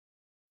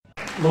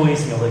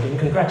Louise Milligan,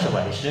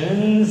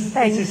 congratulations.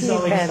 Thank this is you,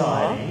 so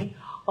Benoit. exciting.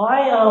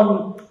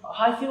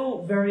 I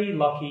feel very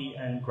lucky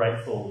and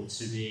grateful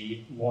to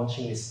be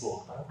launching this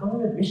book, but I've got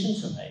an admission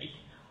to make.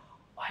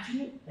 I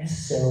didn't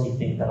necessarily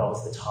think that I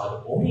was the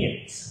target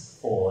audience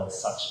for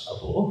such a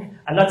book,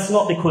 and that's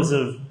not because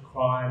of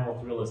crime or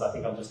thrillers. I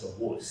think I'm just a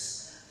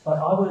wuss. But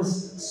I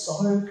was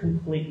so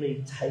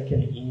completely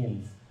taken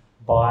in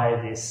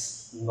by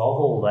this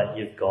novel that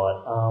you've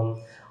got.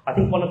 I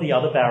think one of the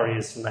other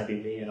barriers for maybe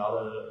me and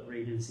other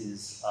readers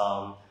is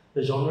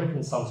the genre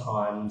can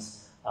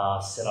sometimes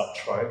set up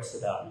tropes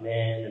about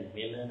men and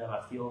women, and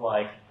I feel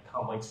like I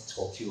can't wait to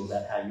talk to you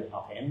about how you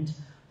upend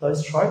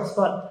those tropes.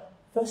 But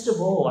first of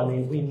all, I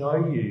mean, we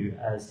know you,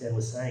 as Dan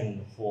was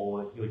saying,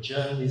 for your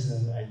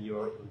journalism and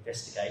your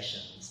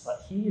investigations,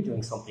 but here you're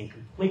doing something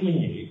completely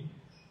new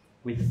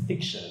with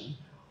fiction.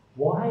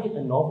 Why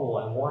a novel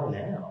and why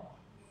now?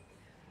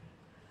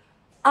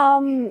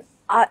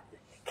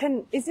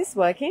 Is this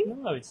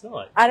working? No, it's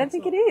not. I don't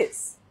think it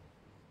is.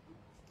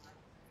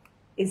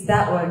 Is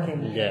that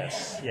working?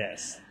 Yes,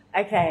 yes.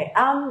 Okay.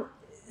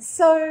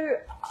 So,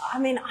 I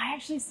mean, I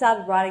actually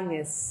started writing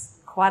this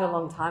quite a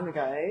long time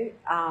ago,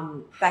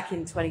 back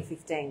in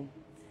 2015.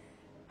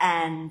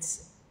 And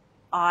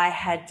I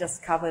had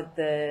just covered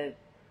the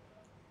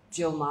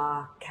Jill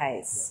Meagher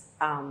case,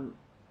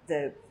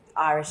 the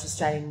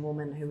Irish-Australian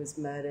woman who was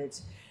murdered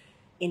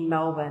in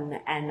Melbourne,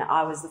 and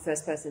I was the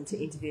first person to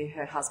interview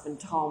her husband,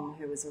 Tom,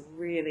 who was a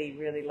really,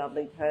 really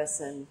lovely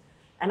person.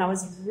 And I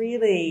was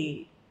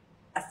really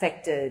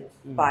affected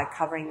by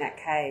covering that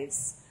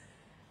case.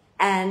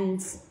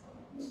 And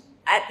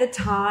at the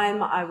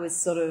time, I was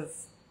sort of,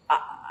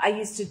 I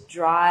used to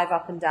drive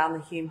up and down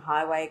the Hume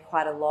Highway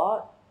quite a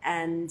lot,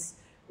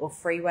 or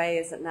freeway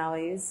as it now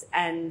is,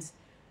 and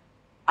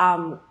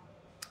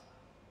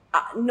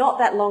not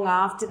that long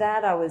after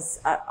that, I was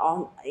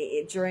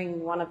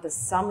during one of the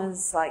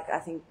summers, like I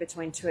think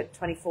between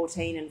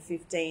 2014 and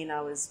 15,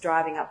 I was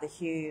driving up the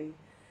Hume,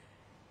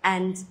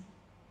 and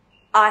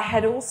I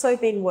had also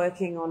been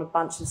working on a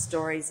bunch of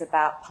stories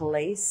about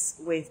police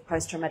with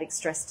post-traumatic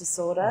stress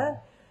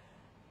disorder,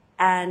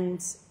 and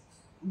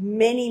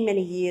many,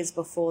 many years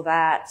before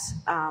that,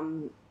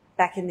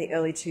 back in the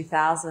early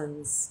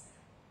 2000s,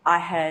 I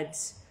had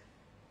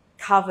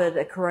covered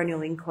a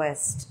coronial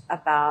inquest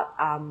about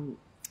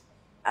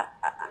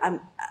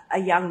a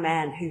young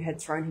man who had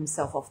thrown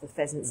himself off the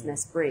Pheasant's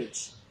Nest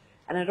Bridge.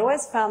 And I'd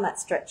always found that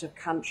stretch of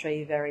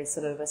country very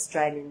sort of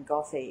Australian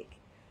Gothic.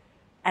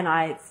 And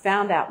I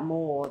found out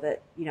more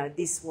that, you know,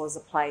 this was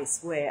a place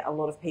where a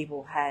lot of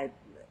people had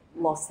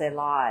lost their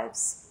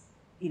lives,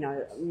 you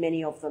know,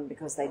 many of them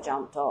because they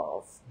jumped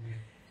off.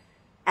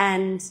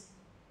 And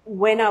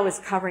when I was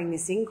covering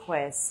this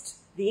inquest,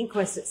 the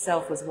inquest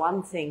itself was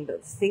one thing,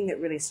 but the thing that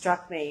really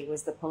struck me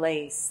was the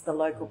police, the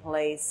local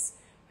police,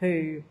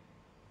 who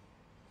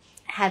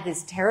had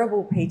this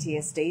terrible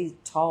PTSD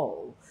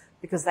toll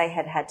because they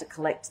had had to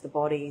collect the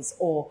bodies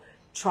or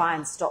try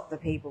and stop the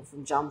people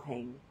from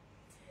jumping.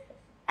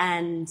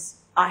 And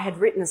I had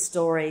written a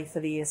story for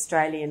The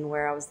Australian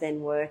where I was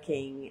then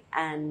working,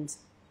 and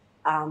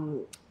the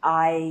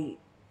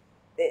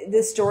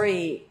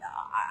story,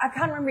 I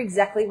can't remember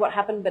exactly what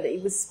happened, but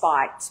it was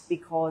spiked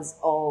because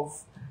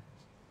of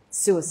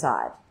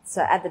suicide.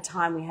 So at the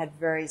time we had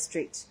very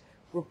strict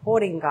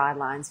reporting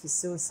guidelines for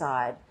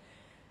suicide,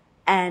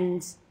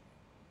 and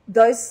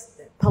those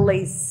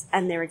police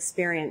and their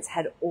experience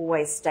had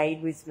always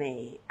stayed with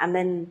me. And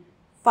then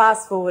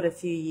fast forward a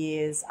few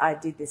years, I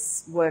did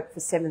this work for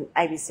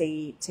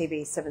ABC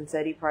TV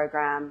 7:30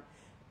 program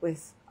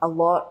with a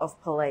lot of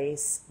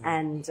police,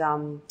 and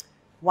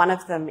one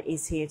of them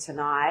is here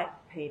tonight,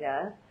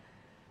 Peter.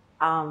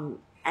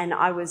 And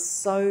I was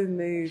so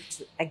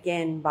moved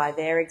again by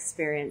their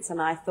experience, and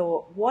I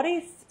thought, what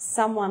if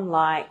someone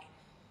like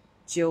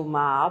Jill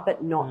Meagher,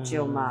 but not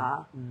Jill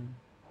Meagher,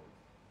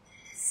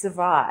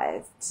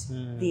 survived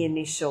the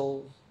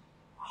initial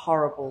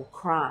horrible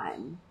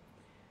crime?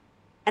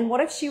 And what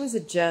if she was a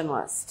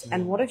journalist?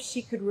 And what if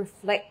she could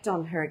reflect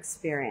on her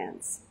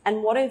experience?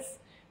 And what if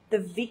the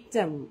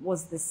victim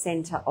was the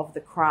centre of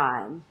the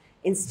crime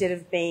instead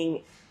of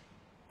being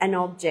an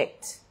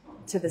object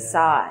to the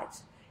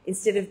side?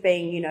 Instead of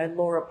being, you know,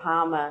 Laura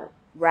Palmer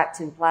wrapped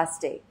in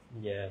plastic.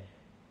 Yeah.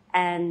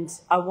 And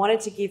I wanted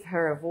to give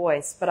her a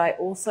voice, but I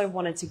also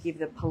wanted to give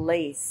the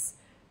police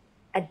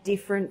a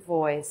different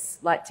voice,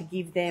 like to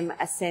give them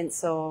a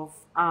sense of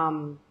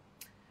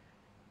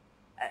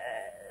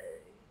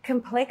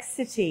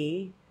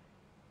complexity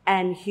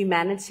and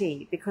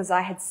humanity, because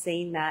I had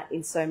seen that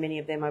in so many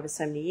of them over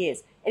so many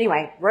years.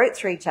 Anyway, wrote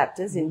 3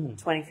 chapters in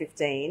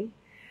 2015.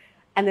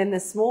 And then the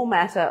small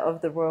matter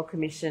of the Royal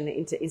Commission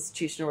into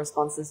Institutional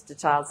Responses to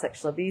Child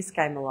Sexual Abuse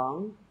came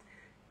along,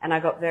 and I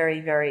got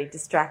very, very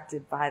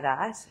distracted by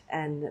that,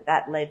 and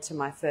that led to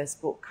my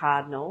first book,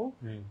 Cardinal,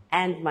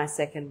 and my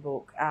second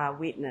book,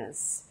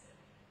 Witness.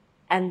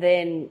 And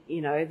then,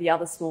 you know, the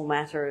other small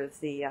matter of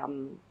the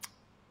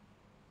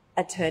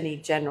Attorney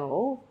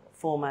General,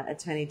 former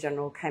Attorney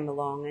General, came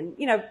along, and,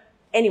 you know,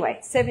 anyway,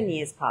 7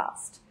 years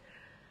passed.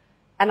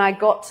 And I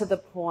got to the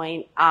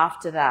point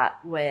after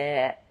that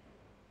where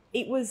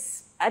it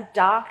was a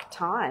dark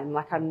time.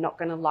 Like, I'm not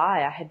going to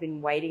lie. I had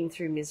been wading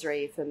through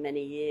misery for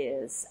many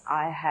years.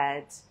 I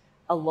had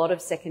a lot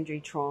of secondary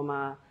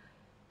trauma,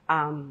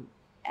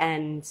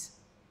 and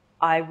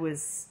I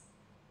was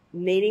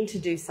needing to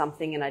do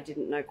something and I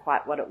didn't know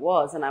quite what it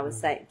was. And I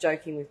was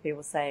joking with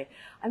people, saying,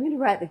 I'm going to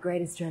write the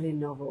great Australian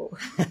novel.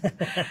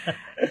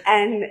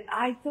 And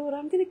I thought,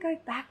 I'm going to go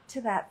back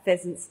to that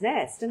pheasant's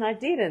nest. And I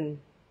did. And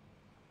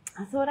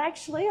I thought,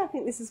 actually, I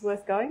think this is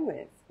worth going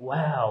with.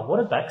 Wow,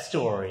 what a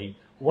backstory.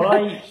 What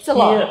I It's a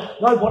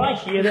lot. No, what I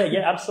hear there,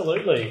 yeah,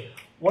 absolutely.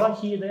 What I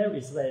hear there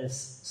is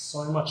there's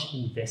so much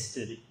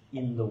invested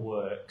in the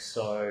work.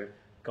 So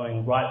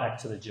going right back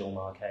to the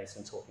Gilmar case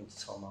and talking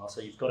to Thomas,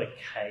 so you've got a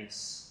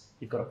case,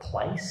 you've got a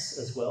place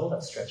as well,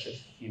 that stretch of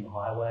Hume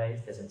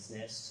Highway, Pheasant's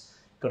Nest.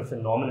 You've got a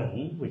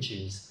phenomenon, which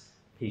is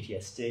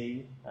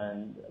PTSD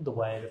and the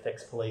way it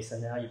affects police,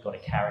 and now you've got a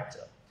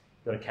character.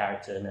 You've got a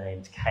character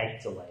named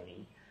Kate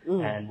Delaney.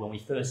 And when we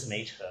first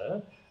meet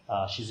her,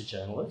 she's a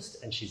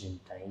journalist and she's in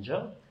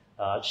danger.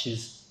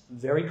 She's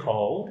very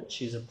cold.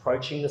 She's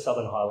approaching the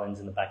Southern Highlands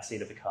in the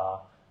backseat of a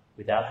car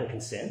without her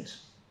consent,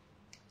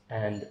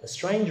 and a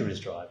stranger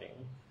is driving.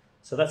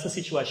 So that's the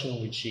situation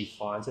in which she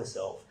finds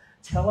herself.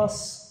 Tell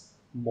us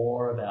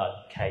more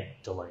about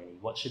Kate Delaney.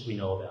 What should we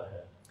know about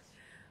her?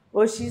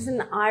 Well, she's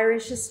an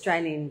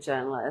Irish-Australian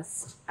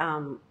journalist,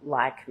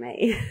 like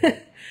me.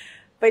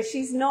 But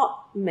she's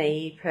not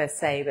me per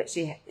se, but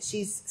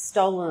she's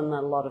stolen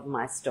a lot of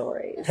my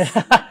stories.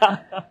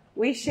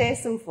 We share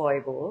some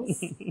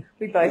foibles.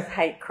 We both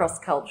hate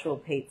cross-cultural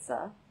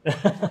pizza.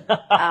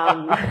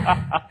 I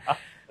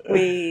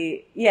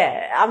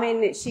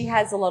mean, she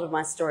has a lot of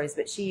my stories,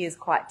 but she is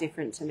quite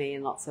different to me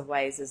in lots of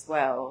ways as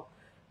well.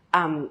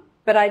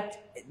 But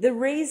the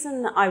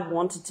reason I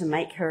wanted to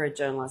make her a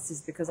journalist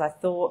is because I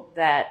thought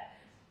that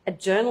a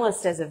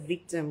journalist as a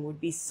victim would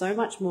be so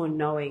much more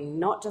knowing,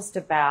 not just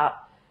about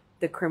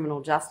the criminal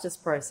justice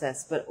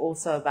process, but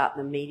also about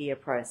the media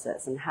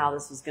process and how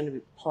this was going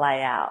to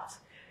play out,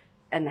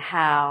 and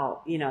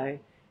how, you know,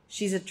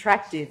 she's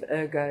attractive,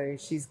 ergo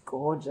she's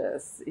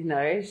gorgeous, you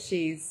know,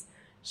 she's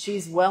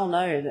well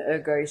known,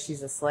 ergo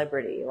she's a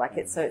celebrity. Like,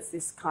 it's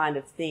this kind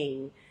of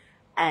thing.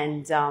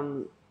 And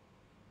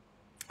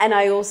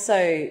I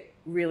also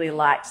really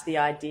liked the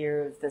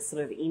idea of the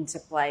sort of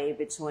interplay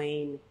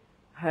between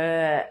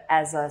her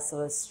as a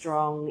sort of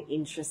strong,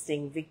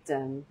 interesting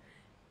victim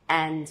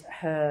and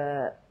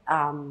her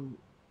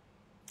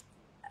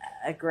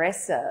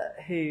aggressor,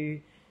 who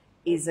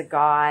is a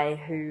guy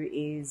who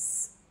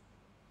is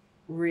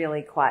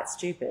really quite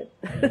stupid.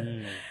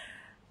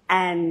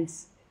 And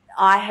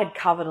I had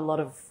covered a lot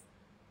of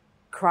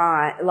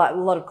crime, like a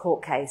lot of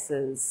court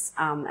cases,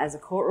 as a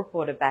court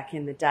reporter back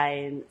in the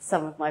day, and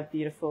some of my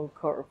beautiful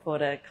court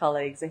reporter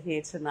colleagues are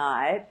here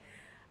tonight.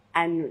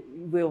 And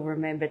we'll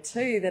remember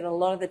too that a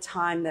lot of the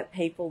time that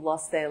people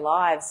lost their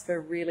lives for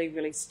really,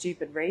 really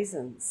stupid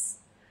reasons.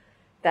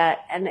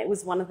 And it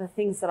was one of the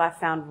things that I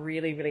found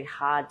really, really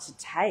hard to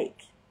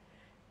take,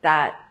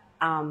 that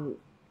a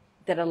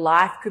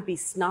life could be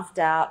snuffed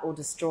out or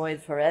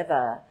destroyed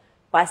forever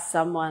by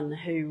someone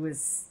who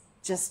was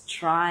just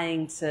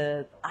trying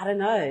to, I don't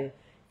know,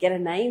 get a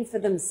name for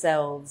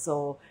themselves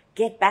or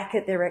get back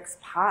at their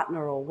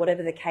ex-partner or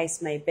whatever the case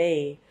may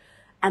be.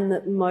 And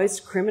that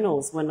most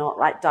criminals were not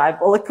like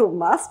diabolical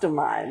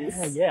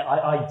masterminds. Yeah,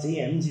 I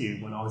DM'd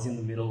you when I was in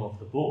the middle of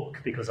the book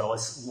because I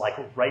was like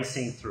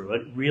racing through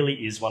it. It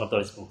really is one of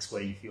those books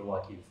where you feel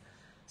like you've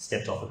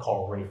stepped off a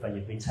coral reef and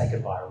you've been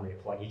taken by a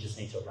rip, like you just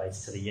need to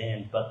race to the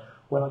end. But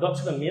when I got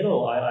to the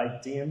middle, I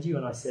DM'd you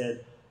and I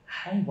said,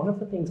 hey, one of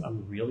the things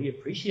I'm really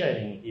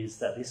appreciating is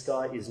that this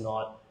guy is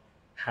not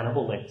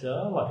Hannibal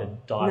Lecter, like a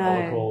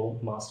diabolical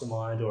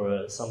mastermind,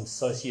 or some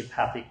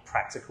sociopathic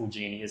practical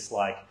genius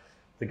like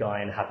the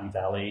guy in Happy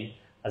Valley,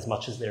 as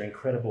much as they're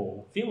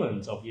incredible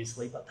villains,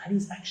 obviously, but that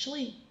he's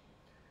actually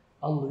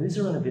a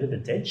loser and a bit of a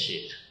dead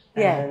shit.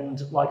 Yeah.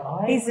 And like,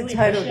 he's really a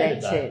total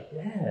appreciated dead that.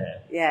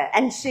 shit. Yeah.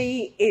 And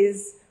she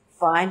is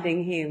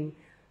finding him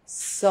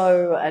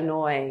so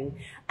annoying.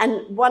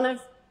 And one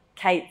of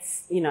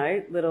Kate's, you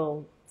know,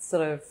 little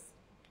sort of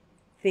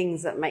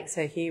things that makes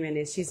her human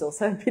is she's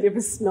also a bit of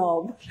a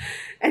snob,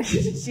 and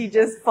she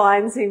just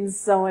finds him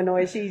so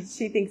annoying. She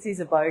thinks he's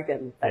a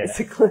bogan,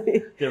 basically. Yeah.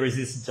 There is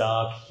this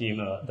dark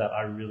humour that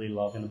I really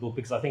love in the book,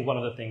 because I think one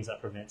of the things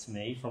that prevents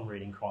me from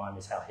reading crime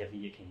is how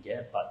heavy it can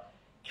get. But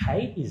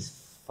Kate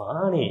is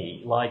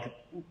funny. Like,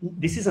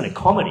 this isn't a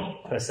comedy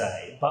per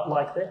se, but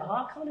like there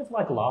are kind of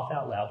like laugh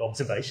out loud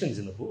observations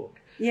in the book.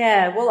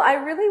 Yeah, well, I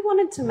really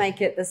wanted to make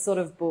it the sort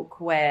of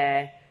book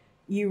where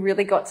you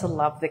really got to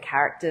love the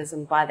characters,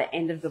 and by the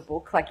end of the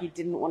book, like, you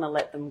didn't want to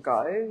let them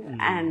go.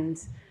 And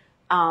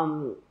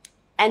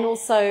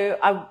also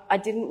I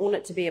didn't want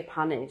it to be a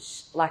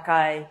punish. Like,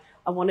 I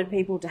wanted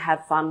people to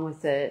have fun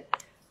with it.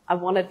 I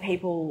wanted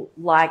people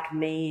like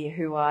me,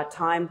 who are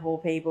time poor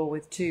people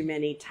with too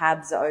many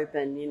tabs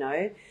open, you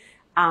know,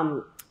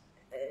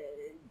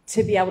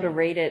 to be able to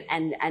read it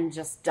and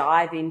just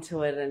dive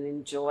into it and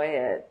enjoy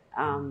it.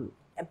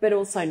 but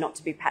also not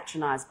to be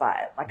patronised by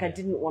it. Like, I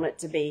didn't want it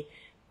to be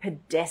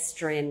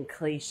pedestrian,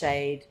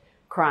 cliched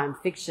crime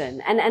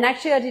fiction. And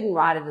actually I didn't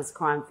write it as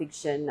crime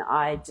fiction.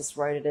 I just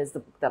wrote it as the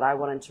book that I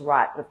wanted to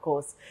write. But of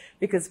course,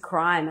 because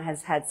crime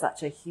has had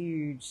such a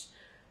huge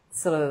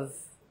sort of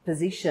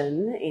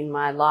position in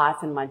my life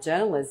and my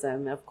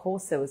journalism, of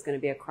course there was going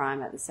to be a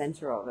crime at the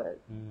centre of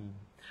it.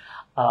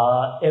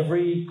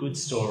 Every good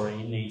story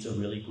needs a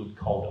really good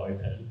cold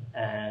open,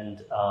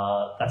 and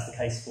that's the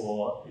case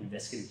for an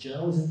investigative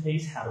journalism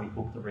piece, how do we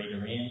hook the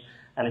reader in,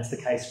 and it's the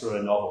case for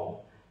a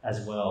novel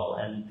as well.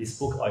 And this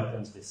book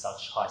opens with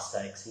such high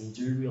stakes, and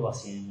you do reel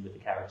us in with the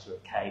character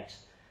of Kate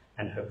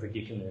and her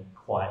predicament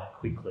quite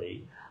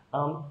quickly.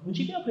 Would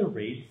you be able to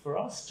read for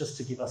us, just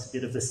to give us a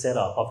bit of the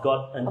setup? I've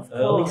got an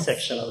early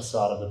section at the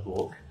start of the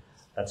book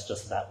that's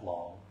just that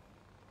long.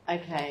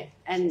 Okay,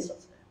 and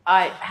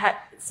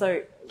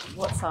so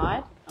what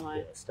side am I?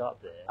 Yeah, start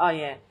there. Oh,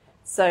 yeah.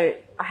 So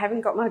I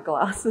haven't got my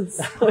glasses,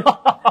 so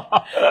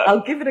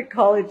I'll give it a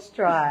college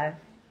try.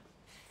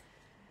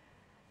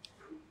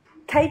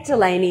 Kate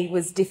Delaney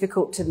was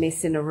difficult to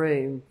miss in a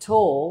room,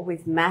 tall,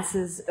 with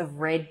masses of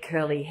red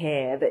curly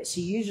hair that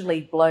she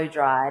usually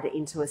blow-dried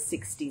into a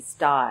 60s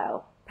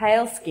style,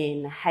 pale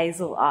skin,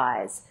 hazel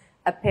eyes,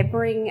 a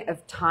peppering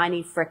of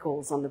tiny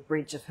freckles on the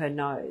bridge of her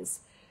nose.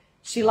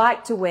 She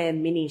liked to wear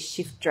mini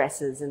shift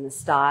dresses in the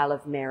style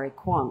of Mary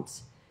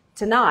Quant.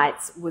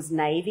 Tonight's was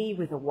navy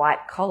with a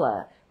white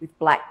collar with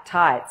black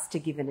tights to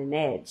give it an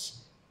edge,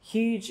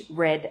 huge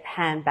red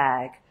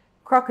handbag,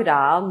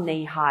 crocodile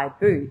knee-high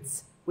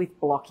boots with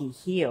blocky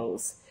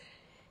heels.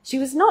 She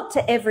was not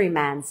to every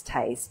man's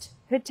taste.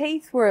 Her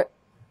teeth were...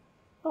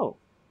 Oh,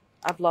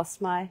 I've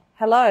lost my...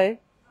 Hello?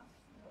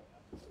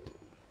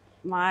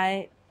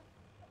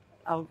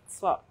 I'll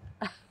swap.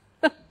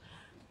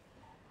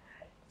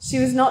 She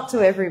was not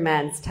to every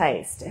man's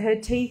taste. Her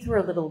teeth were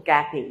a little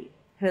gappy,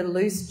 her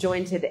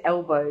loose-jointed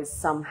elbows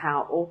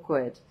somehow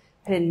awkward,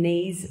 her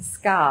knees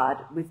scarred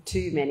with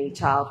too many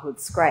childhood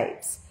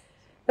scrapes.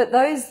 But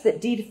those that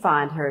did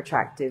find her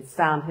attractive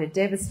found her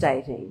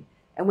devastating,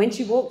 and when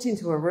she walked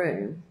into a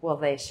room, well,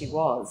 there she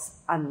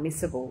was,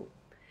 unmissable.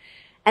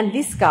 And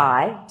this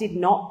guy did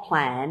not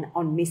plan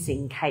on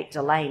missing Kate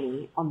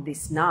Delaney on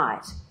this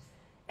night.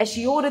 As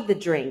she ordered the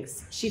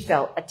drinks, she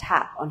felt a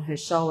tap on her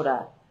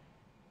shoulder.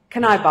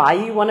 "Can I buy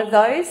you one of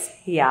those?"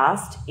 he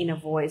asked in a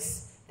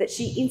voice that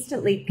she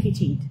instantly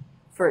pitied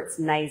for its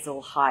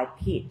nasal high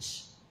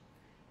pitch.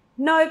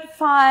 Nope,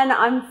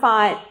 I'm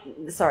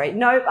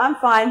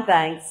fine,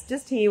 thanks.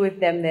 Just here with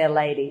them there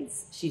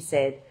ladies," she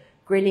said,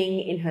 grinning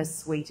in her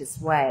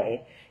sweetest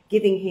way,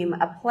 giving him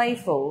a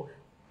playful,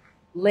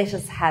 let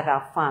us have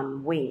our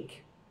fun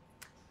wink.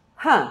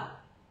 Huh,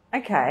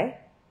 okay.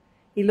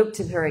 He looked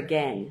at her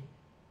again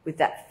with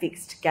that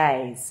fixed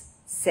gaze,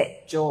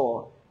 set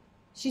jaw.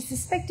 She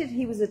suspected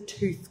he was a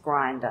tooth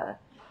grinder,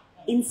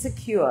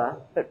 insecure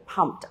but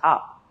pumped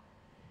up.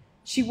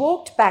 She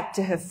walked back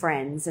to her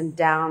friends and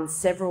downed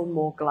several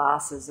more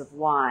glasses of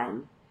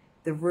wine.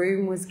 The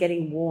room was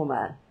getting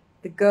warmer.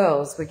 The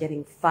girls were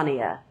getting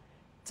funnier.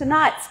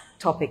 Tonight's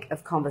topic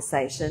of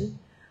conversation: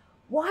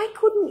 why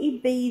couldn't you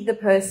be the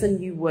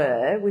person you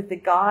were with the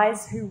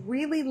guys who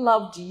really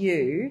loved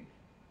you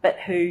but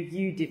who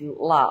you didn't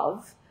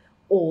love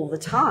all the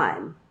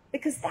time?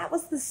 Because that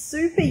was the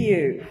super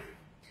you.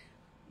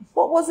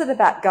 What was it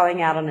about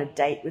going out on a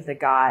date with a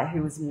guy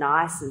who was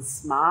nice and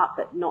smart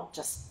but not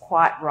just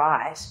quite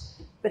right,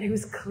 but who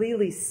was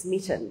clearly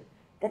smitten,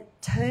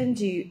 that turned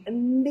you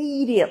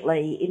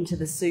immediately into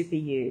the super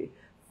you,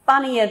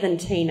 funnier than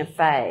Tina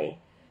Fey?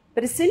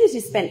 But as soon as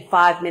you spent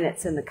 5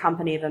 minutes in the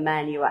company of a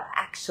man you were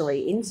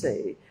actually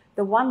into,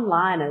 the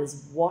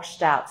one-liners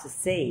washed out to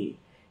sea.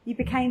 You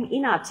became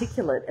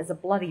inarticulate as a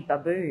bloody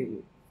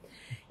baboon.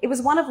 It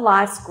was one of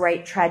life's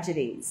great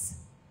tragedies.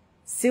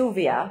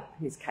 Sylvia,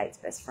 who's Kate's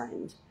best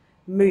friend,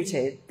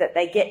 mooted that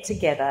they get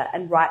together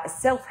and write a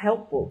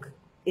self-help book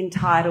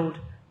entitled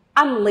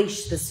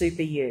Unleash the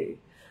Super You.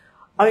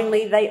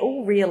 Only they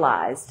all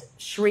realised,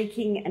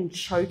 shrieking and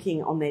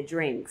choking on their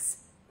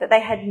drinks, that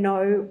they had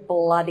no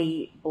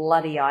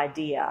bloody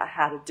idea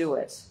how to do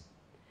it.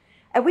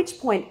 At which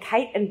point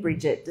Kate and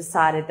Bridget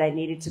decided they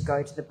needed to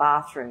go to the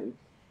bathroom.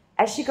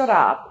 As she got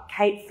up,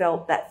 Kate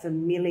felt that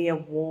familiar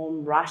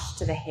warm rush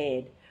to the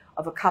head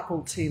of a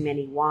couple too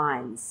many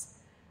wines.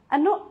 A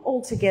not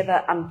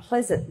altogether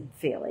unpleasant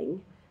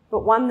feeling, but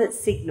one that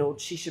signalled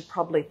she should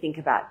probably think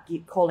about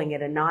calling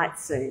it a night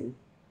soon.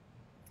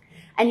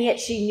 And yet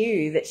she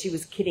knew that she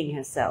was kidding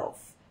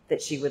herself,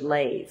 that she would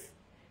leave.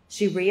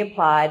 She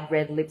reapplied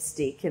red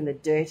lipstick in the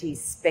dirty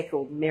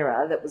speckled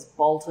mirror that was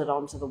bolted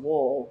onto the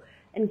wall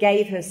and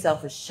gave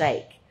herself a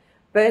shake,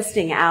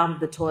 bursting out of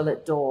the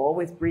toilet door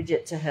with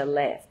Bridget to her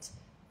left.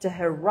 To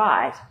her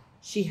right,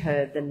 she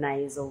heard the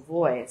nasal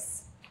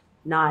voice.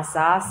 "Nice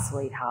ass,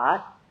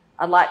 sweetheart.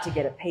 I'd like to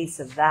get a piece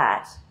of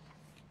that."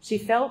 She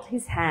felt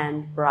his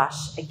hand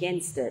brush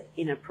against it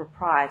in a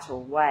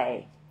proprietorial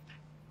way.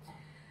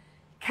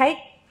 Kate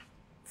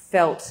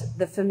felt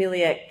the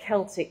familiar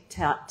Celtic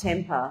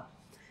temper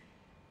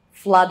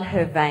flood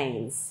her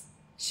veins.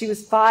 She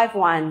was 5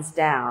 wines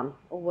down,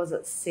 or was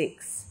it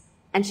 6?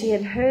 And she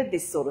had heard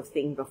this sort of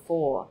thing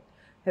before.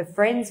 Her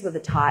friends were the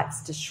types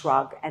to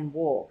shrug and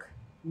walk,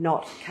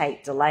 not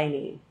Kate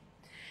Delaney.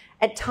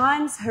 At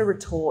times, her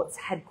retorts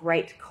had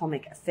great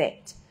comic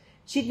effect.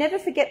 She'd never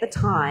forget the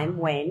time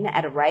when,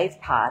 at a rave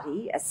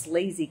party, a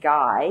sleazy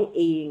guy,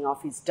 eeing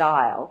off his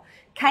dial,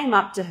 came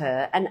up to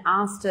her and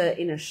asked her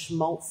in a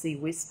schmaltzy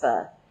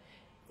whisper,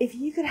 "If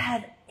you could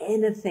have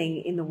anything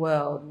in the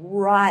world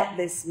right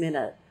this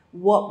minute,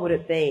 what would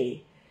it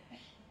be?"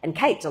 And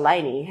Kate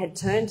Delaney had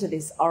turned to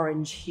this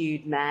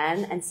orange-hued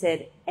man and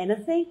said,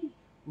 "Anything?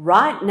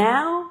 Right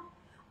now?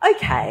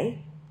 Okay,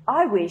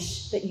 I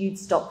wish that you'd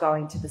stop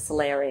going to the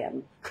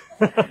solarium."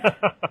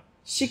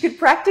 She could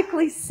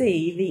practically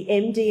see the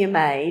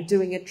MDMA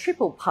doing a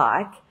triple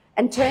pike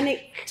and turning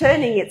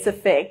its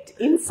effect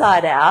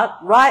inside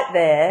out right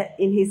there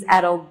in his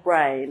adult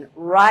brain,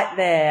 right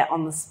there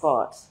on the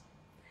spot.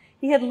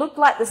 He had looked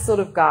like the sort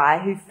of guy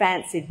who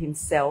fancied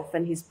himself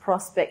and his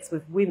prospects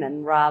with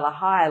women rather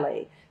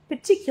highly,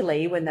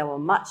 particularly when they were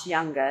much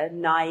younger,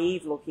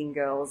 naive-looking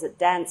girls at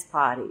dance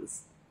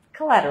parties.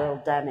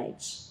 Collateral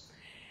damage.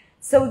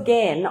 So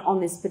again, on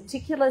this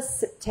particular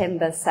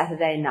September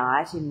Saturday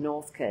night in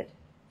Northcote,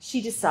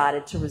 she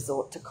decided to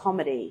resort to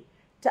comedy,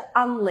 to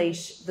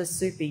unleash the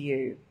super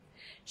you.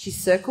 She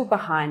circled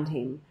behind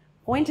him,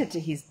 pointed to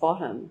his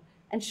bottom,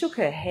 and shook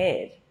her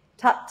head,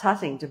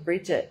 tut-tutting to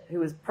Bridget, who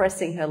was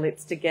pressing her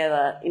lips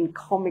together in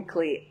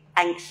comically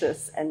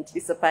anxious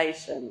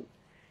anticipation.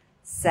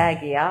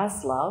 "Saggy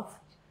ass, love.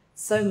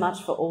 So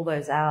much for all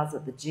those hours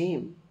at the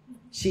gym,"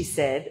 she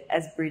said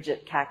as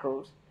Bridget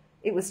cackled.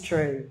 It was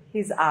true.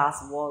 His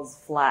ass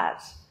was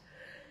flat.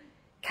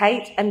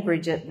 Kate and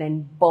Bridget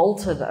then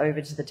bolted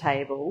over to the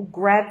table,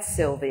 grabbed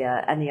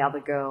Sylvia and the other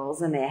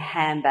girls and their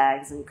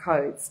handbags and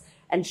coats,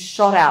 and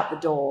shot out the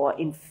door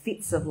in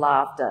fits of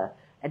laughter,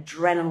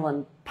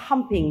 adrenaline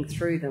pumping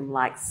through them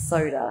like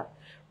soda,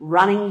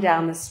 running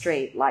down the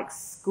street like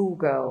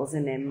schoolgirls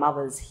in their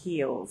mother's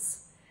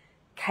heels.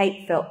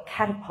 Kate felt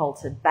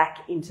catapulted back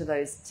into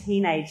those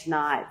teenage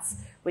nights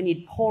when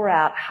you'd pour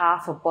out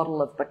half a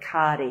bottle of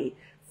Bacardi,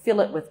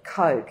 fill it with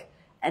Coke,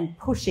 and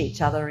push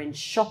each other in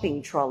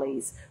shopping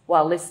trolleys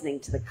while listening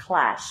to The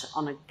Clash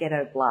on a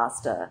ghetto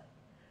blaster.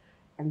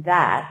 And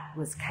that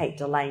was Kate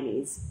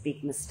Delaney's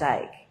big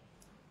mistake.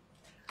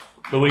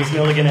 Louise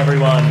Milligan,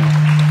 everyone.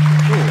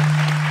 Cool.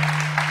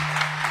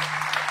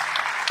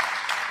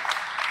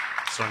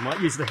 So I might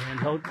use the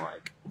handheld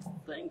mic.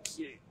 Thank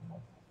you.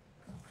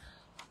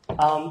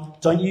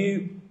 Don't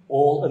you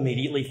all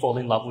immediately fall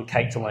in love with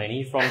Kate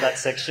Delaney from that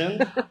section?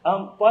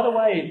 By the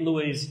way,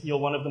 Louise, you're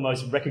one of the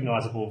most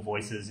recognisable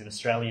voices in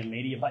Australian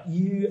media, but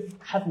you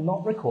have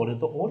not recorded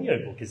the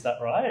audiobook, is that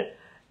right?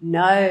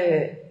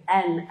 No,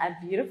 and a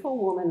beautiful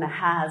woman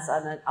has,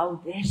 and oh,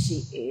 there she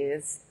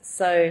is.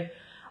 So,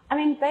 I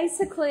mean,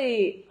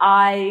 basically,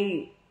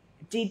 I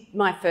did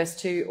my first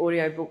 2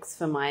 audiobooks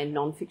for my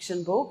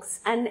non-fiction books,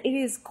 and it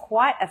is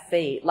quite a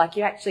feat. Like,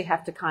 you actually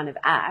have to kind of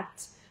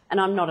act, and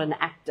I'm not an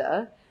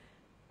actor.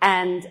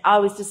 And I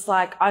was just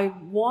like, I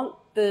want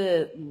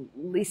the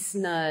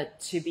listener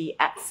to be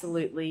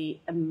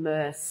absolutely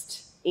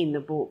immersed in the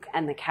book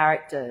and the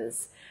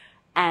characters.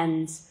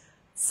 And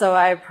so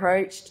I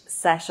approached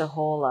Sasha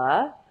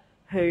Haller,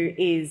 who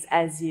is,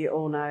 as you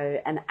all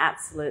know, an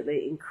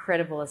absolutely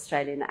incredible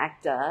Australian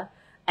actor.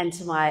 And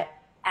to my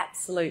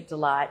absolute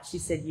delight, she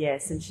said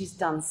yes. And she's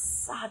done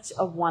such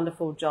a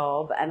wonderful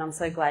job. And I'm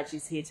so glad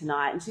she's here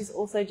tonight. And she's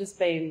also just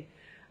been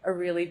a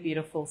really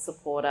beautiful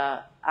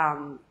supporter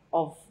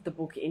of the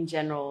book in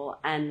general,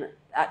 and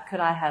could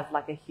I have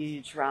like a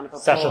huge round of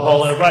applause? Sasha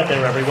Haller, right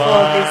there, everyone.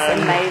 For this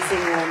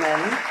amazing woman.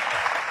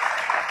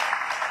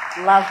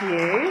 Love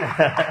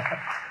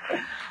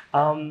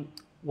you.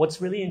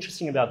 What's really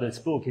interesting about this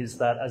book is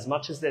that as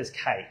much as there's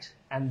Kate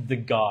and the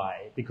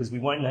guy, because we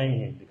won't name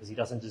him because he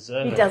doesn't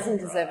deserve it. He doesn't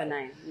deserve a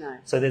name, no.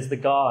 So there's the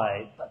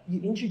guy, but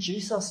you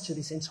introduce us to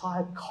this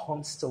entire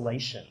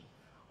constellation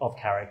of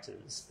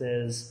characters.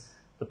 There's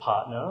the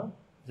partner,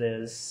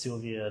 there's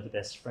Sylvia, the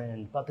best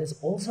friend, but there's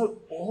also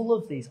all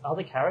of these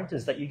other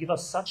characters that you give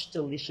us such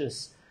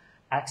delicious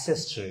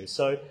access to.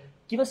 So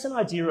give us an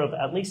idea of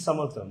at least some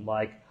of them,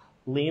 like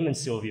Liam and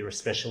Sylvia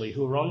especially,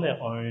 who are on their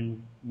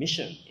own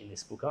mission in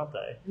this book, aren't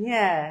they?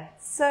 Yeah.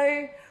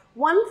 So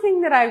one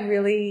thing that I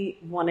really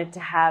wanted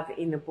to have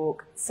in the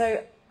book,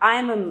 so I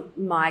am a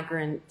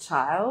migrant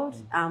child,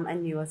 a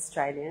new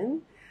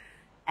Australian,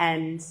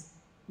 and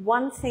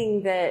one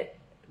thing that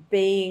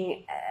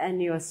being a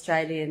new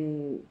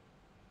Australian,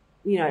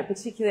 you know,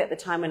 particularly at the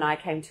time when I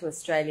came to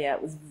Australia,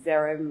 it was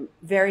very,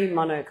 very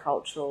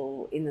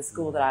monocultural in the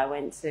school that I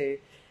went to.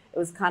 It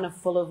was kind of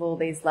full of all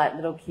these like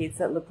little kids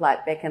that looked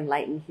like Beck and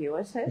Leighton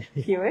Hewitt,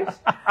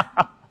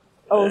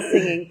 all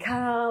singing,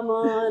 "Come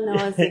on,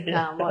 Aussie,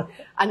 come on."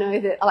 I know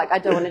that, like, I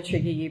don't want to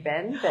trigger you,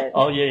 Ben, but...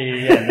 Oh,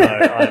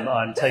 yeah. No,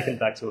 I'm taken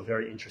back to a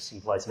very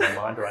interesting place in my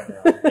mind right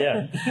now.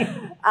 Yeah.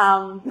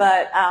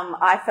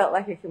 I felt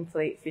like a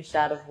complete fish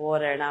out of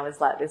water, and I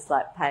was like this,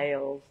 like,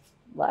 pale,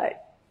 like,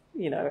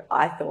 you know,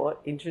 I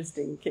thought,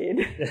 interesting kid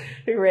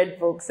who read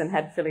books and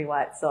had frilly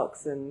white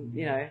socks and,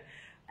 you know,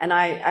 and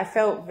I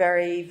felt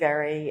very,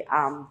 very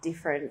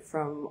different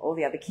from all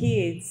the other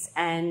kids.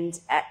 And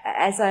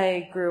as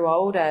I grew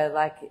older,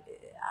 like,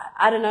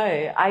 I don't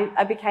know,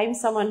 I became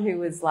someone who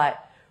was like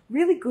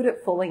really good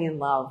at falling in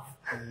love.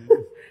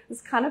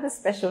 It's kind of a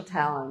special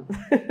talent.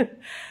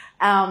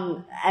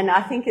 And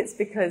I think it's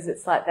because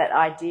it's like that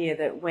idea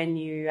that when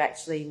you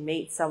actually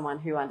meet someone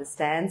who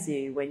understands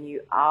you, when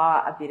you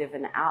are a bit of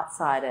an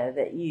outsider,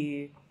 that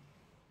you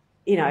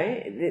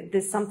know,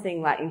 there's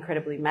something like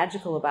incredibly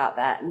magical about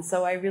that. And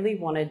so I really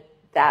wanted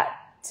that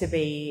to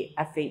be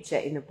a feature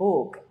in the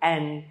book.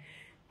 And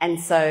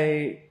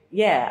so,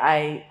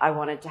 yeah, I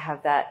wanted to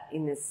have that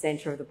in the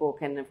centre of the book.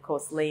 And of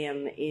course,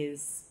 Liam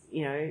is,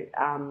 you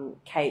know,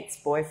 Kate's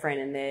boyfriend,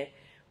 and they're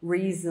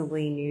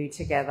reasonably new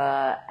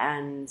together,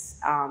 and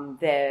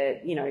they're,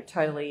 you know,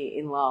 totally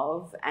in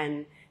love,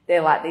 and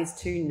they're like these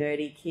two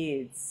nerdy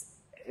kids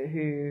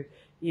who,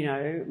 you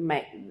know,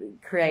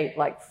 create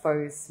like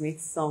faux Smith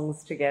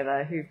songs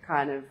together, who've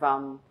kind of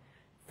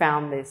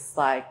found this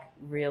like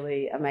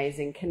really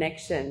amazing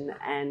connection.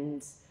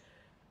 And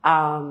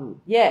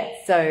yeah,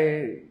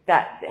 so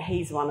that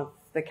he's one of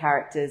the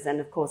characters, and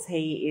of course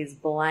he is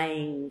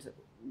blamed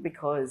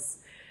because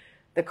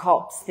the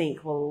cops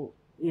think, well,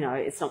 you know,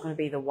 it's not going to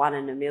be the one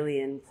in a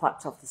million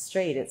plucked off the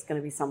street. It's going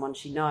to be someone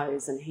she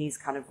knows, and he's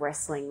kind of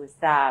wrestling with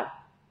that.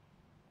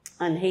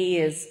 And he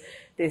is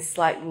this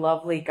like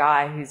lovely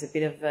guy who's a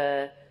bit of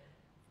a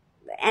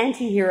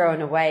anti-hero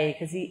in a way,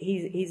 because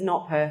he's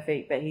not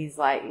perfect, but he's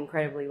like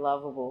incredibly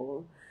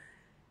lovable.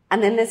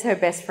 And then there's her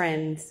best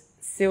friend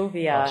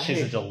Sylvia. Oh,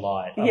 she's a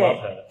delight. I love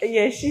her.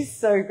 Yeah, she's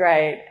so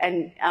great.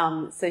 And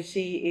so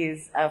she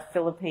is a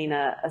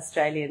Filipina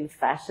Australian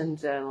fashion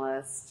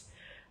journalist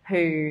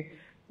who,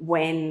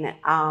 when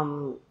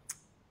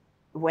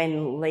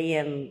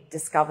Liam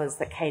discovers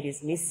that Kate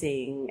is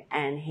missing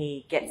and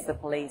he gets the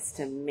police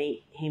to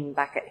meet him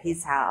back at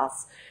his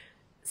house,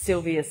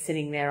 Sylvia's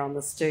sitting there on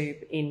the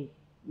stoop in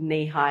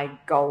knee-high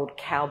gold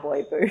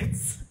cowboy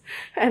boots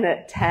and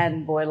a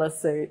tan boiler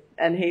suit,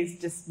 and he's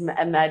just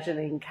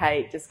imagining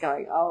Kate just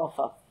going, oh,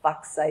 for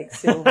fuck's sake,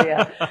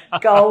 Sylvia,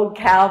 gold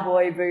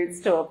cowboy boots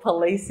to a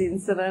police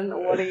incident,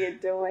 what are you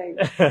doing?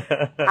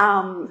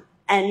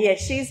 And yeah,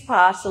 she's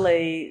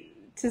partially,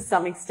 to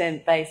some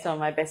extent, based on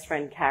my best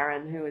friend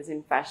Karen, who was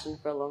in fashion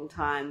for a long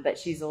time, but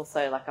she's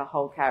also like a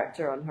whole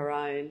character on her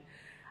own.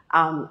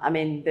 I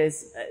mean,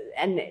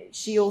 and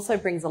she also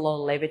brings a lot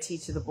of levity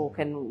to the book.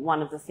 And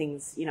one of the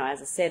things, you know,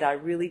 as I said, I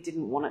really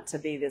didn't want it to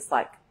be this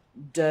like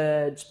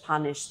dirge,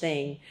 punish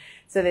thing.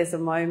 So there's a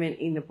moment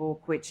in the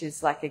book which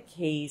is like a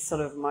key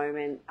sort of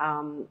moment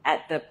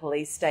at the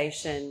police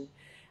station,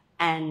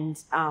 and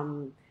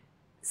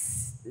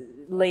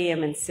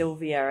Liam and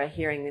Sylvia are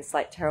hearing this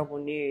like terrible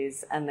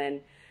news, and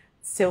then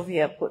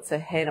Sylvia puts her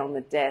head on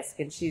the desk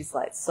and she's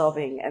like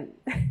sobbing, and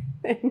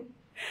then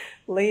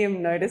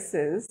Liam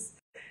notices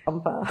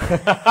bumper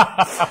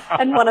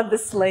and one of the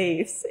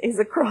sleeves is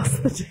across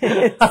the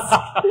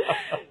desk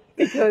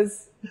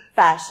because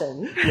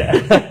fashion.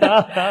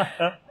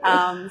 Yeah.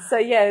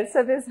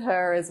 So there's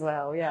her as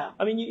well. Yeah.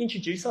 I mean, you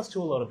introduce us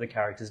to a lot of the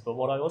characters, but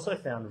what I also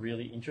found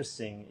really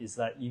interesting is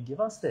that you give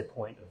us their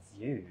point of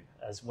view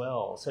as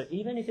well. So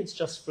even if it's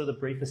just for the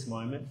briefest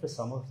moment for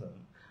some of them,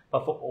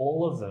 but for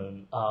all of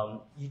them,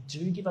 you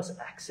do give us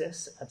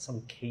access at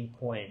some key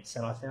points.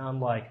 And I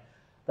found like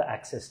the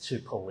access to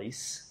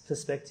police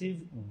perspective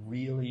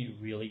really,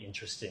 really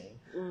interesting.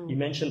 You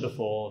mentioned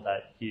before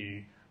that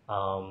you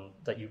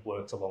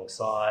worked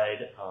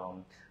alongside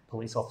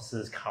police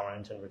officers,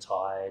 current and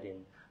retired,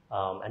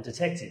 and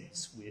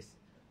detectives with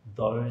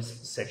those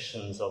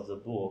sections of the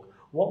book.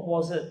 What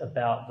was it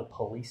about the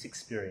police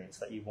experience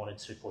that you wanted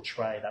to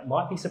portray that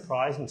might be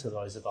surprising to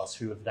those of us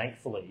who have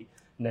thankfully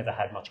never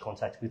had much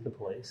contact with the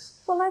police?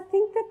 Well, I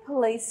think the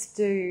police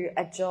do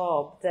a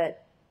job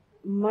that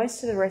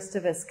most of the rest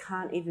of us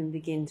can't even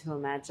begin to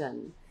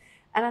imagine.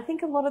 And I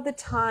think a lot of the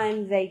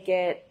time they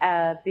get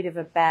a bit of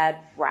a bad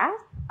rap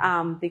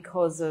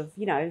because of,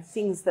 you know,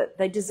 things that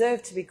they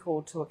deserve to be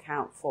called to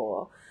account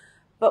for.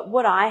 But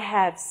what I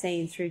have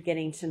seen through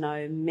getting to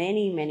know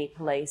many, many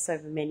police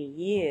over many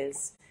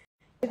years,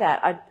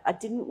 that I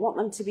didn't want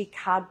them to be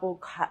cardboard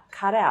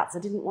cutouts. I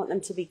didn't want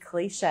them to be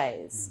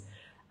cliches.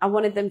 I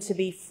wanted them to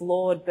be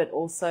flawed but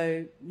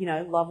also, you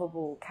know,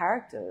 lovable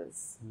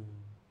characters.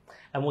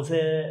 And was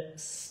there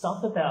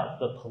stuff about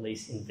the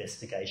police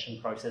investigation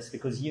process?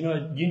 Because you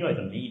know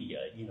the media,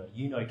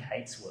 you know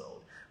Kate's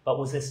world, but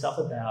was there stuff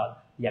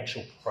about the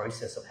actual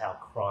process of how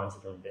crimes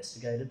are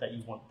investigated that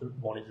you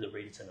wanted the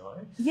reader to know?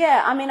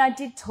 Yeah, I mean, I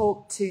did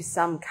talk to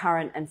some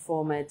current and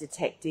former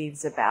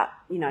detectives about,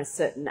 you know,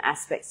 certain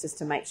aspects just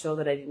to make sure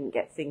that I didn't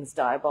get things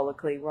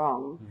diabolically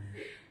wrong.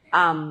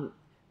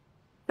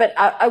 But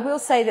I will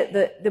say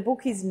that the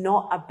book is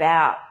not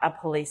about a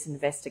police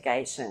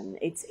investigation.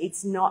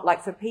 It's not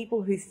like, for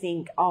people who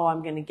think, oh,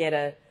 I'm going to get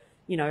a,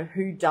 you know,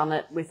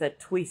 whodunit with a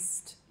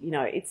twist. You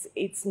know,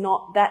 it's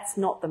not. That's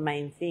not the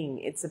main thing.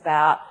 It's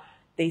about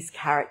these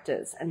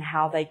characters and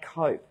how they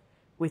cope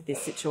with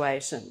this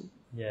situation.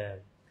 Yeah.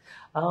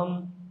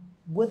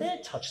 Were there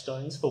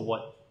touchstones for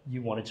what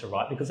you wanted to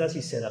write? Because as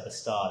you said at the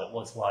start, it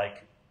was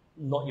like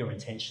not your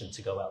intention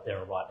to go out there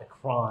and write a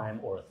crime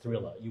or a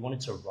thriller. You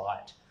wanted to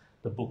write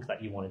the book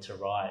that you wanted to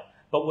write.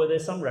 But were there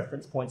some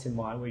reference points in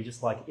mind where you're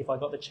just like, if I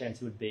got the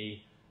chance, it would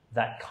be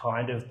that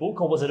kind of book?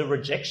 Or was it a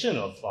rejection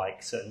of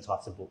like certain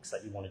types of books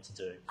that you wanted to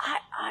do?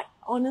 I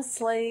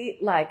honestly,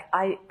 like,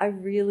 I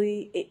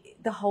really,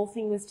 the whole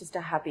thing was just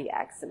a happy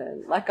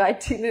accident. Like, I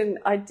didn't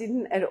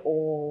at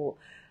all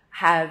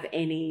have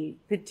any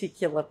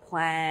particular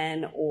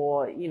plan,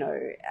 or, you know,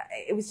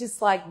 it was just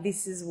like,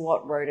 this is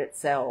what wrote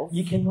itself.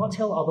 You cannot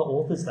tell other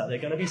authors that. They're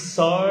going to be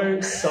so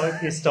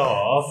pissed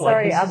off.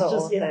 Sorry, like, other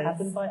authors. It authors.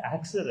 happened by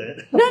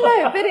accident.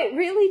 No, but it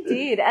really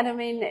did. And I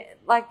mean,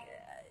 like,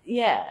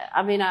 yeah,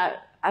 I mean,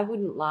 I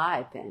wouldn't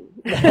lie, Ben.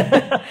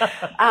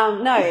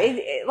 No,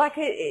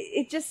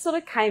 it just sort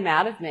of came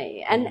out of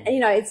me. And, you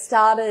know, it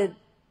started,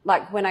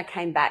 like, when I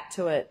came back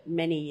to it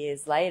many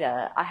years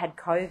later, I had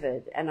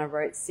COVID and I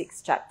wrote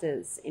 6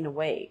 chapters in a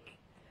week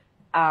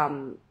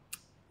in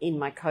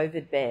my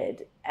COVID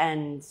bed.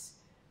 And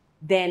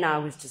then I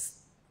was just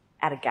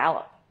at a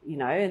gallop, you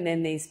know, and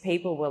then these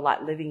people were,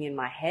 like, living in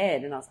my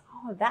head. And I was like,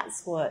 oh,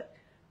 that's what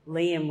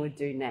Liam would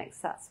do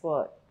next. That's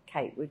what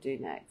Kate would do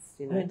next,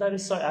 you know. I mean, that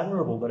is so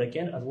admirable, but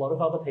again, a lot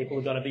of other people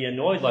are going to be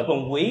annoyed. Like,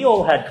 when we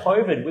all had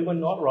COVID, we were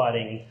not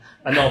writing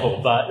a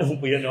novel, but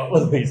we are not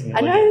Louise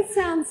Milligan. I know it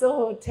sounds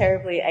all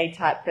terribly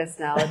A-type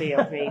personality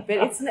of me, but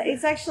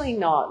it's actually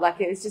not. Like,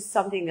 it was just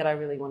something that I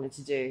really wanted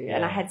to do,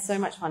 and I had so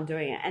much fun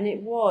doing it. And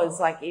it was,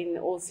 like, in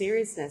all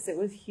seriousness, it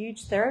was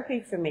huge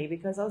therapy for me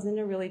because I was in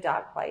a really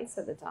dark place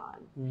at the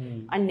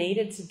time. I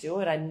needed to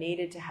do it. I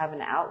needed to have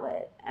an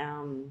outlet.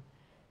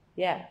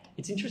 Yeah.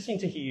 It's interesting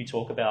to hear you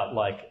talk about,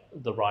 like,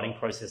 the writing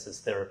process as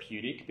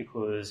therapeutic,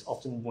 because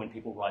often when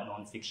people write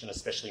nonfiction,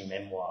 especially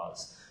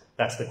memoirs,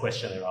 that's the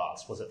question they're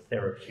asked. Was it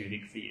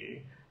therapeutic for you?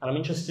 And I'm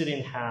interested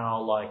in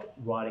how, like,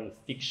 writing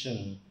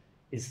fiction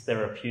is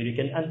therapeutic,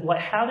 and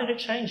like, how did it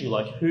change you?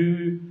 Like,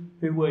 who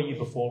were you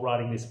before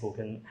writing this book,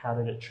 and how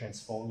did it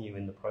transform you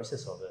in the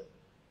process of it?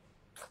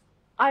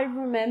 I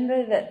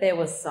remember that there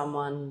was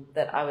someone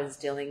that I was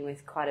dealing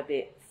with quite a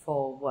bit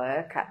for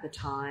work at the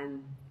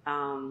time,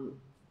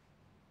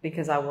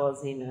 because I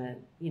was in a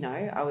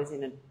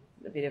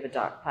bit of a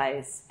dark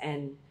place,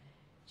 and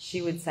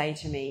she would say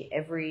to me,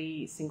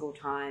 every single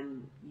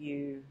time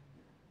you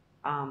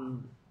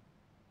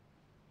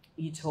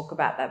talk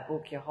about that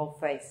book, your whole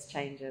face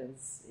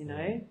changes, you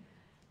know.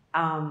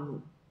 I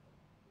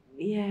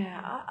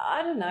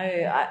don't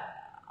know.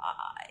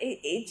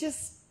 It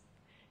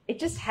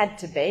just had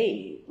to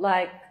be.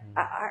 Like,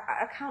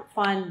 I can't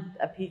find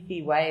a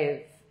pithy way of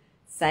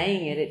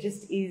saying it. It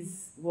just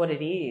is what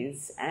it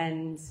is.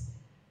 And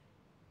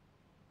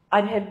I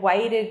had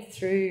waded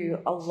through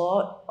a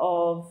lot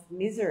of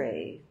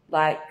misery,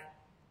 like,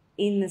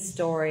 in the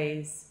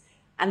stories.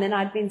 And then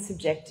I'd been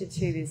subjected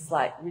to this,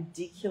 like,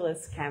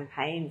 ridiculous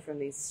campaign from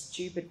these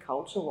stupid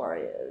culture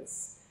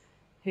warriors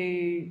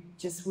who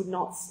just would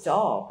not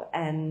stop.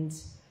 And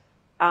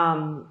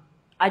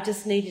I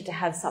just needed to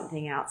have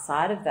something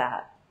outside of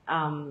that.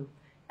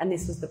 And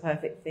this was the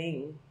perfect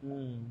thing.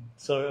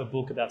 So a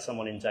book about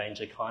someone in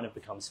danger kind of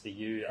becomes for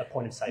you a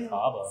point of safe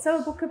harbour. So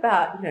a book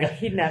about, you know,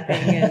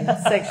 kidnapping and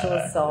sexual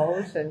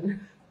assault, and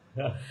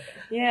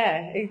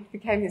it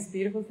became this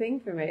beautiful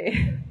thing for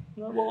me.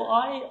 Well,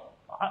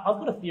 I've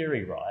got a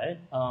theory, right,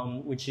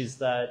 which is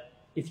that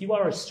if you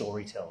are a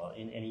storyteller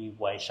in any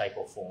way, shape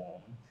or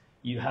form,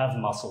 you have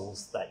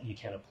muscles that you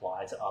can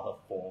apply to other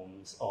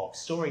forms of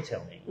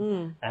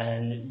storytelling.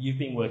 And you've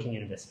been working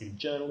in investigative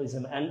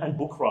journalism and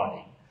book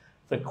writing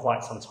for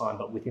quite some time,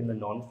 but within the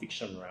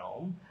non-fiction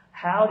realm.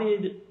 How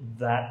did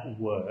that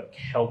work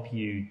help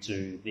you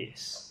do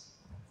this?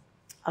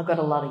 I've got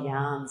a lot of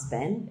yarns,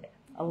 Ben,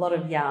 a lot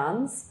of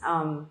yarns,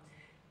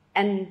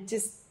 and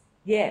just,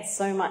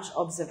 so much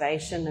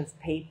observation of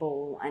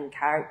people and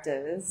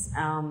characters.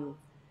 I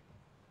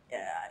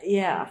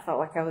felt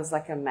like I was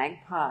like a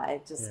magpie,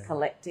 just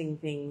collecting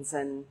things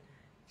and,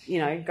 you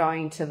know,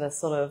 going to the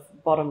sort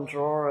of bottom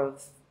drawer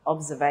of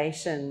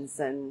observations.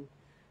 And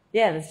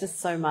there's just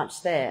so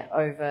much there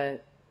over,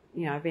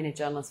 you know, I've been a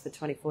journalist for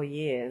 24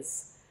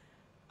 years.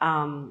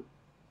 And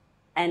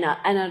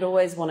I'd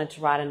always wanted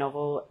to write a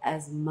novel,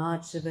 as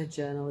much of a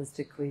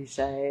journalistic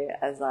cliche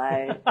as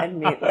I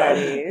admit that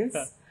is.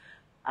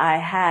 I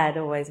had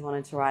always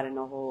wanted to write a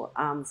novel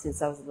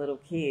since I was a little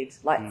kid,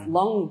 like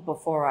long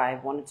before I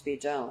wanted to be a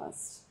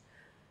journalist.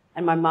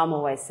 And my mum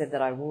always said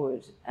that I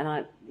would. And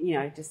I, you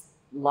know, just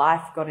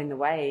life got in the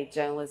way,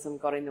 journalism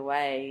got in the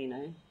way, you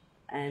know.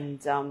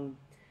 And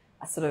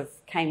I sort of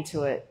came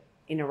to it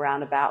in a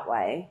roundabout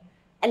way.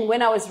 And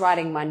when I was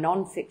writing my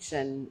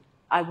non-fiction,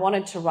 I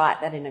wanted to write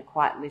that in a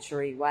quite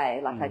literary way.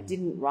 Like, I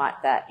didn't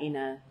write that in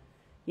a,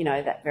 you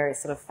know, that very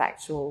sort of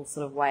factual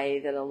sort of way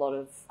that a lot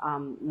of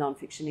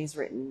non-fiction is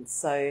written.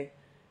 So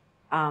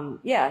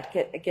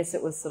I guess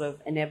it was sort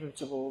of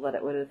inevitable that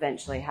it would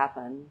eventually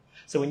happen.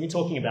 So when you're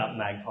talking about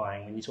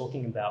magpieing, when you're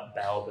talking about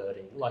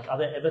bowerbirding, like, are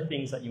there ever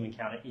things that you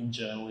encounter in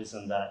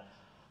journalism that,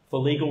 for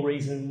legal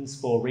reasons,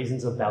 for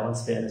reasons of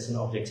balance, fairness and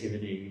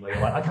objectivity, where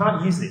you're like, I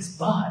can't use this,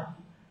 but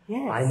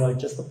yes. I know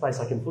just the place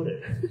I can put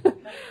it?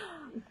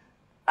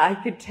 I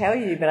could tell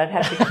you, but I'd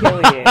have to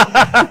kill you.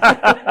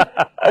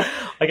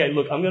 Okay,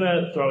 look, I'm going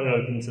to throw it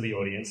open to the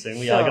audience soon.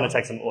 We are going to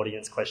take some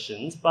audience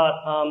questions, but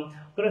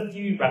I've got a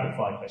few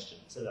rapid-fire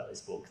questions about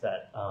this book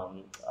that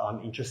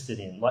I'm interested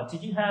in. Like,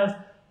 did you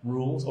have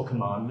rules or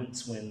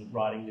commandments when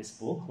writing this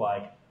book?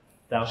 Like,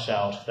 thou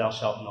shalt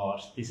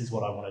not, this is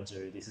what I want to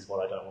do, this is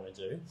what I don't want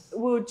to do?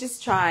 Well,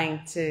 just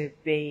trying to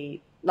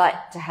be,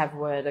 like, to have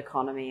word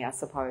economy, I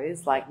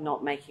suppose, like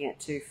not making it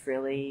too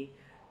frilly.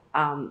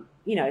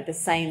 The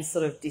same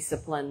sort of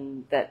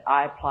discipline that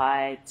I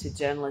apply to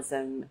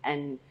journalism.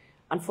 And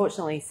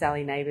unfortunately,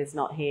 Sally Neighbour's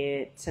not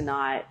here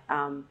tonight,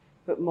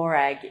 but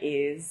Morag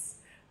is.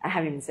 I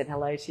haven't even said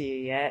hello to you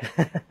yet.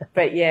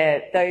 But yeah,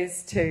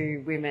 those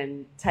two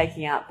women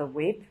taking out the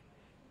whip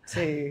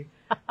to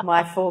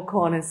my Four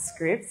Corners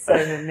scripts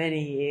over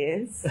many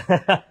years.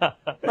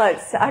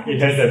 Like, so you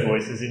heard their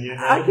voices in your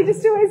head. I could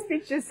just always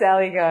picture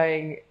Sally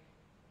going,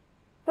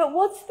 but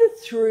what's the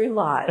through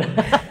line?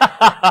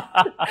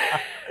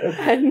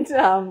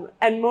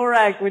 And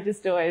Morag would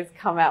just always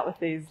come out with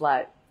these,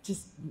 like,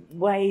 just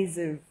ways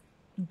of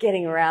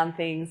getting around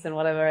things and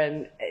whatever.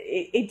 And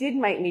it did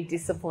make me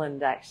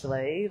disciplined,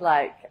 actually.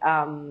 Like,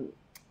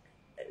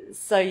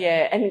 so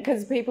yeah, and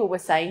because people were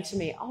saying to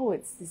me, oh,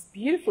 it's this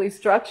beautifully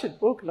structured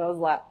book. And I was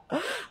like,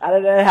 I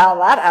don't know how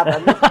that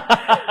happened.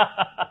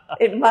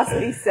 It must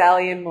be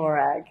Sally and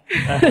Morag.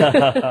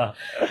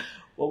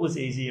 What was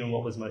easy and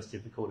what was most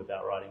difficult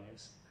about writing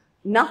this?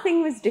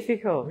 Nothing was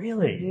difficult.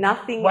 Really?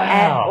 Nothing Wow.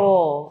 at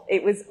all.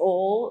 It was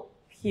all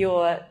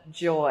pure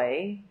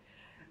joy.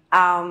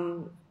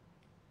 And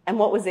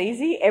what was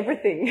easy?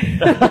 Everything.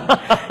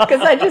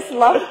 Because I just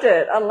loved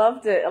it. I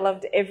loved it. I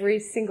loved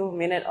every single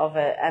minute of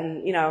it.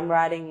 And, I'm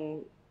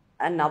writing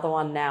another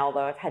one now,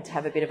 although I've had to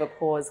have a bit of a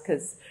pause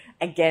because,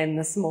 again,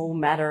 the small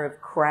matter of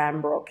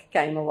Cranbrook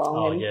came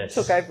along and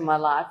took over my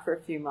life for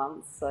a few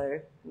months. So,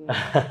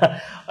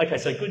 Okay,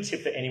 so good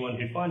tip for anyone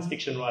who finds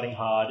fiction writing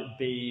hard: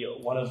 be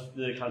one of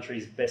the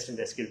country's best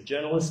investigative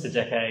journalists for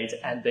decades,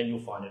 and then you'll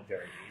find it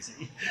very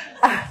easy.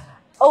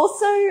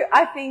 Also,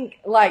 I think,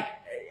 like,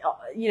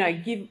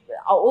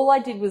 all I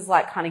did was,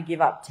 like, kind of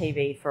give up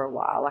TV for a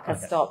while. Like, I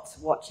stopped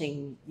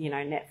watching,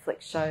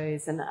 Netflix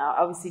shows, and I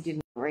obviously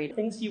didn't read.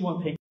 Things you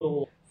want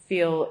people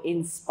feel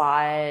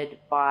inspired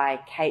by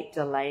Kate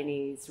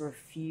Delaney's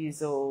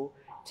refusal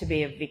to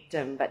be a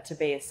victim, but to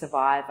be a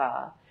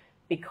survivor,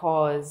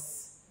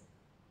 because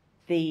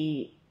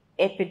the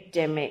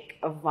epidemic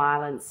of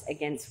violence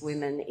against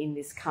women in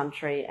this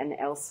country and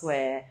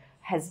elsewhere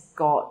has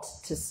got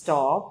to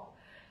stop.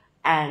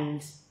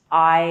 And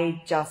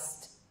I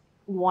just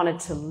wanted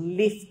to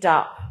lift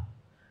up,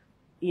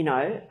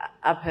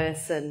 a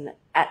person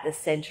at the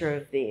centre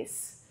of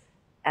this.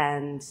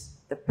 And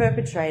the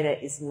perpetrator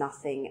is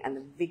nothing and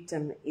the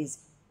victim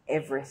is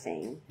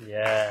everything.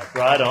 Yeah,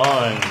 right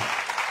on.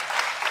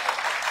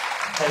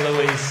 Hey,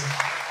 Louise,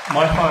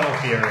 my final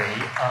theory,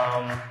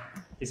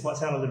 this might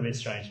sound a little bit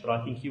strange, but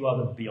I think you are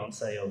the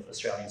Beyonce of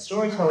Australian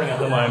storytelling at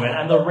the moment.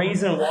 And the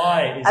reason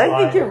why is... I don't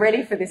think you're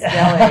ready for this,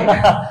 Nelly.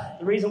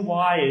 The reason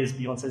why is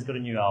Beyonce's got a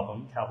new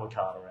album, Cowboy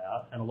Carter,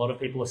 out, and a lot of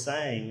people are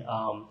saying...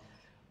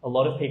 a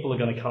lot of people are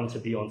going to come to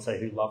Beyonce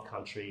who love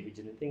country, who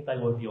didn't think they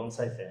were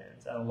Beyonce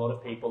fans. And a lot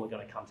of people are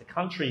going to come to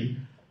country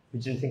who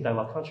didn't think they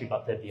love country,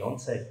 but they're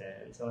Beyonce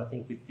fans. And I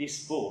think with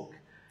this book,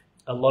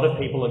 a lot of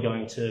people are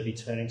going to be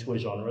turning to a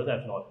genre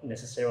they've not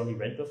necessarily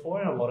read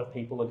before, and a lot of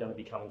people are going to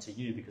be coming to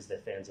you because they're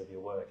fans of your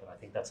work. And I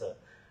think that's a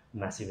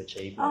massive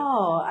achievement.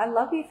 Oh, I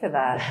love you for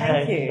that.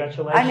 Thank you.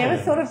 Congratulations. I never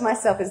thought of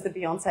myself as the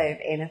Beyonce of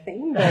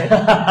anything,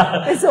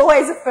 but there's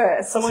always a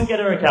first. Someone get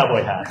her a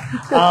cowboy hat.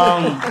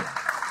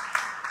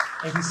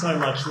 Thank you so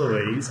much,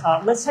 Louise.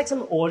 Let's take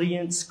some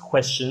audience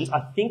questions.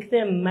 I think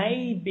there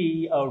may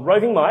be a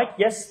roving mic.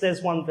 Yes,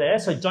 there's one there,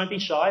 so don't be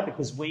shy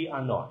because we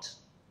are not.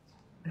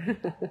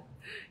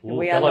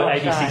 We are hello, not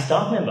ABC shy.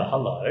 staff member.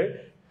 Hello.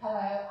 Hello,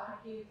 I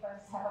do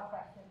first have a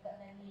question, but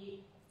let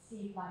me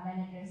see if my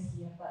manager's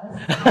here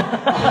first. Okay,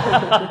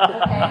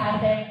 I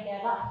think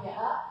they're not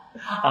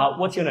here.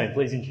 What's your name?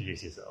 Please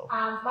introduce yourself.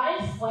 My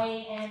name is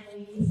Wayne and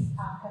Louise,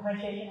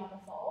 conversation on the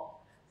phone.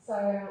 So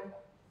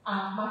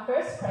my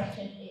first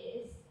question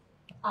is,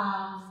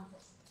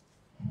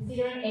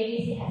 considering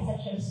ABC has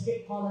such a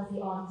strict policy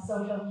on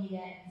social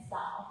media and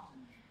stuff,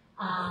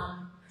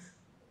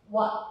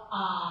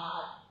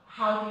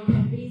 how do you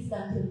convince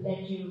them to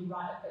let you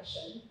write a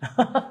fiction?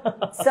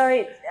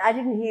 Sorry, I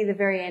didn't hear the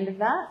very end of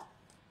that.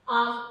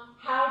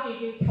 How do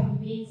you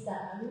convince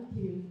them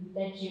to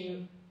let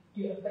you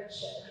do a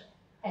fiction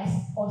as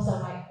also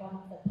like one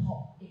of the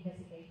top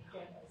investigative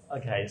journalists?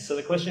 Okay, so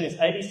the question is,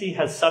 ABC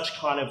has such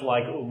kind of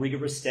like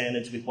rigorous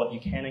standards with what you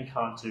can and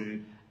can't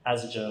do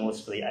as a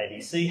journalist for the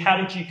ABC. How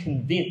did you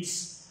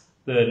convince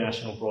the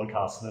national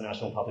broadcaster, the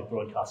national public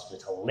broadcaster,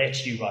 to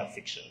let you write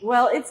fiction?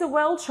 Well, it's a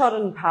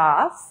well-trodden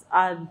path.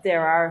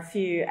 There are a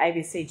few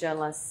ABC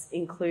journalists,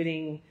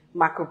 including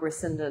Michael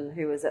Brissenden,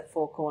 who was at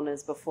Four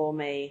Corners before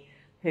me,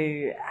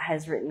 who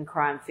has written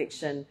crime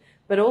fiction,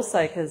 but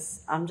also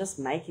because I'm just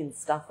making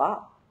stuff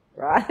up,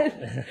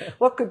 right?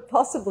 What could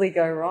possibly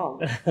go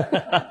wrong?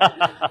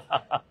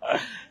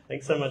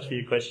 Thanks so much for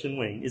your question,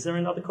 Wing. Is there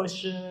another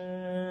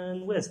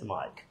question? Where's the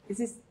mic? Is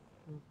this...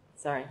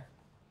 Sorry.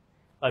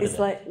 Over This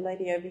there.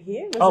 lady over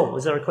here?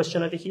 Was there a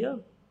question over here?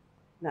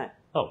 No.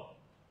 Oh,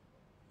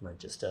 no,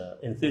 just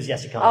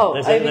enthusiastic. Oh,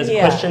 there's over a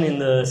here. question in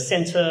the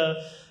centre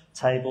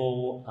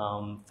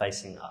table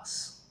facing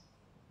us.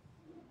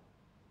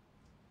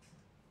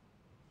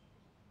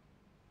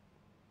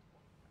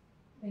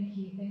 Thank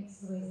you.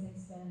 Thanks, Louise.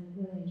 Thanks, Ben.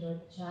 Really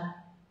enjoyed the chat.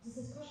 Does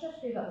this question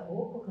have to be about the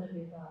book, or can it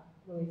be about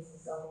Louise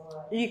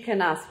herself? You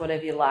can ask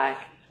whatever you like.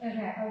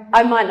 Okay.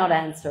 I might not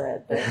answer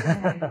it, but... Okay,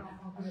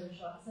 I'll give it a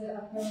shot. So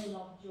I've really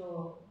loved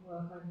your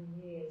work over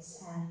the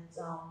years, and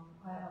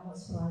I'm not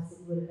surprised that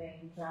you would have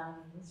been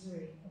drowning in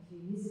misery a few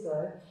years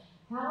ago.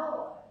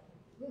 How,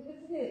 with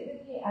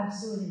the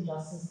absolute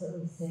injustice that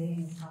we see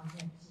in this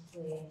country,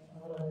 particularly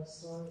in a lot of those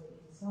stories that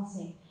you're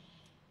discussing,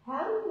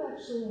 how do you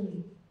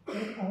actually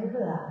get over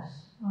that?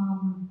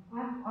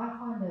 I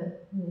find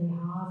it really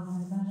hard, and I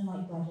imagine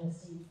like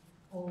digesting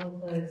all of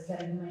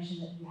that information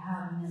that you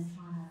have, and then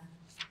trying to.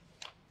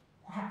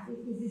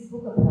 Is this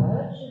book a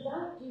purge of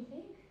that, do you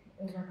think?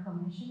 A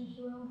reclamation, if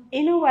you will?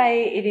 In a way,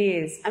 it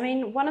is. I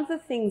mean, one of the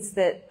things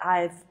that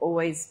I've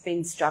always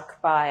been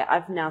struck by,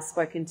 I've now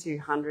spoken to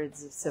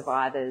hundreds of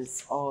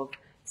survivors of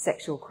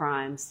sexual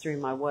crimes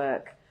through my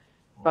work,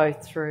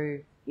 both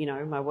through,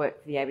 my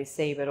work for the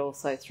ABC, but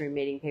also through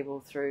meeting people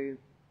through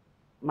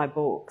my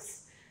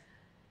books.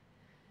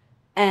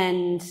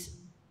 And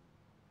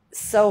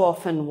so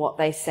often what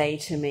they say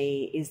to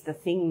me is the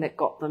thing that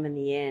got them in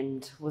the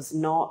end was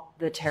not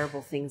the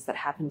terrible things that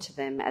happened to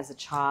them as a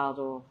child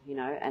or,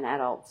 an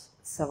adult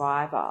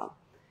survivor,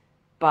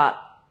 but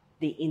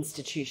the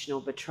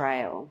institutional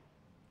betrayal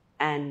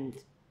and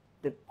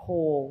the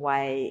poor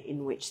way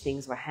in which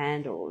things were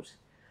handled.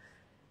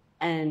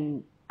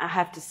 And I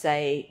have to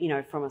say,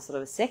 from a sort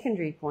of a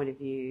secondary point of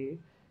view,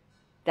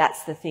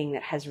 that's the thing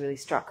that has really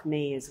struck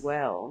me as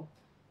well.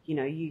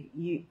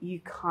 You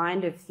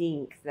kind of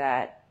think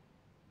that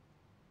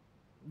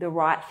the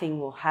right thing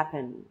will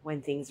happen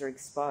when things are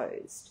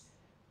exposed,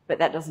 but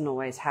that doesn't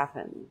always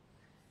happen.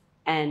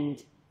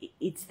 And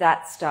it's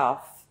that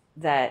stuff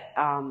that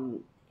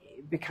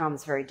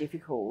becomes very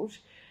difficult.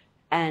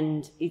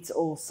 And it's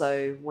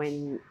also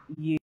when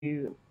you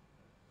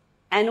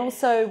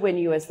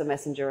as the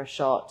messenger are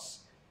shot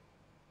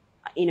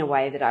in a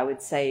way that I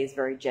would say is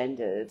very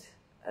gendered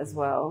as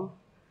well.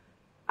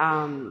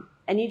 And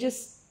you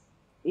just,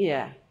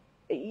 I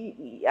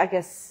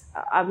guess,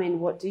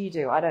 what do you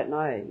do? I don't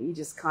know. You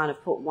just kind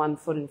of put one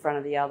foot in front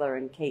of the other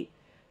and keep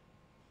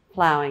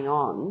ploughing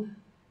on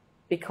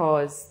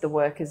because the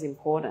work is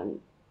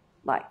important.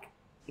 Like,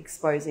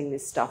 exposing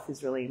this stuff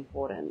is really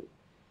important.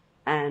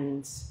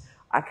 And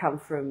I come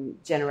from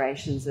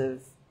generations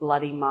of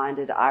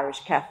bloody-minded Irish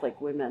Catholic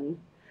women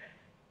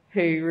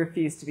who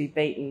refuse to be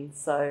beaten,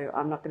 so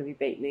I'm not going to be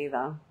beaten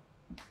either.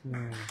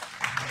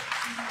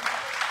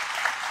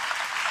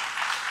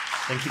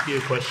 Thank you for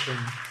your question.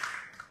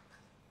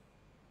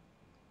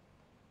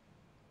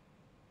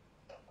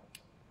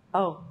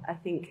 Oh, I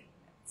think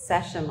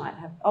Sasha might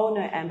have... Oh,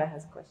 no, Amber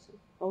has a question.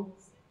 Oh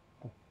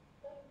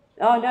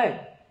no,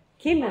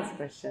 Kim has a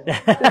question.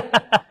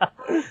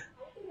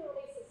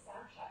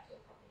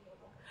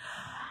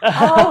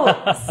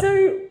 Oh,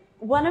 so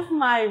one of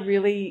my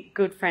really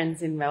good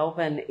friends in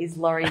Melbourne is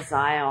Laurie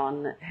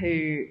Zion,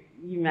 who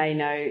you may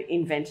know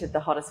invented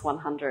the Hottest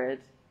 100,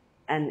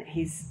 and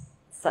he's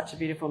such a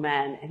beautiful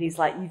man. And he's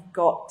like, you've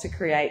got to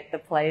create the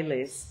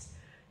playlist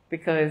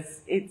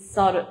because it's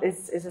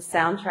a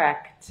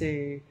soundtrack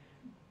to,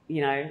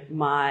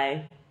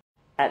 my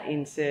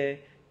into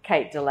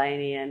Kate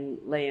Delaney and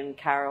Liam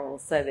Carroll.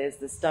 So there's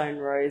the Stone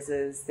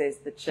Roses, there's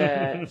the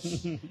Church,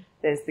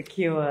 there's the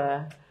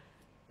Cure,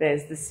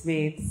 there's the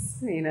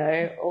Smiths,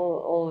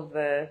 all of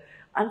the...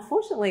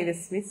 Unfortunately, the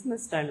Smiths and the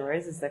Stone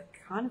Roses, they've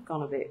kind of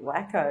gone a bit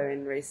wacko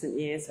in recent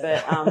years.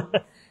 But,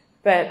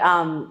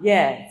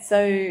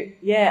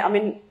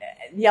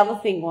 the other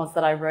thing was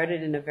that I wrote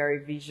it in a very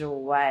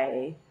visual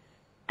way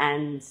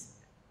and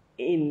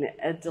in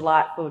a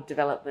delightful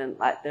development.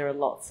 Like, there are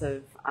lots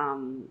of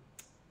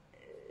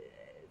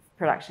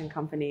production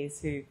companies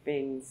who've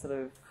been sort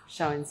of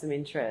showing some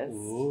interest.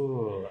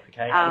 Ooh,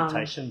 okay,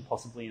 adaptation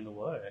possibly in the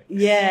works.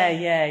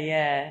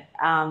 Yeah.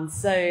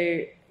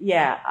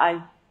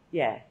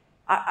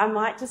 I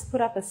might just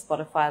put up a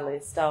Spotify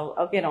list.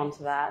 I'll get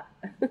onto that.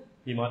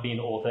 You might be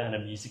an author and a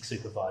music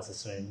supervisor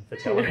soon for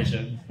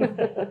television.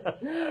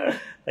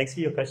 Thanks for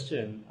your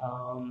question.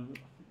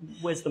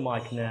 Where's the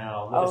mic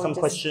now? There are some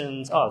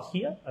questions. Oh,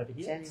 here, over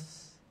here.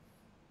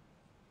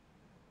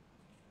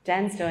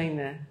 Dan's doing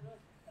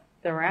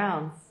the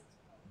rounds.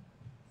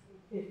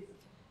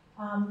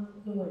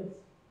 Louise,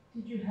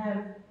 did you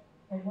have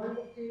And 1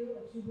 book deal,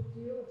 a 2 book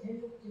deal, a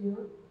 10 book deal,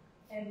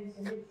 and is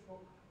the next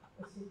book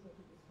a sequel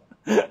to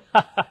this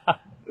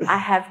one? I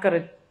have got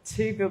a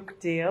 2 book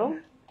deal.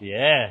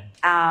 Yeah.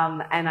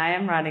 And I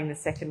am writing the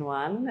second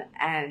one,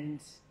 and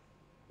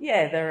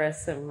yeah, there are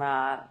some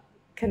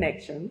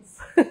connections.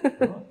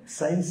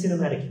 Same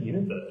cinematic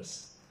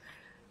universe.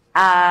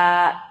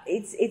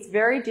 It's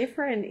very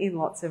different in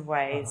lots of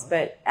ways,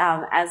 but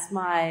as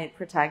my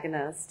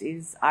protagonist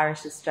is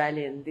Irish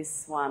Australian,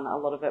 this one, a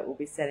lot of it will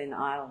be set in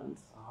Ireland.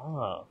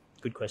 Ah,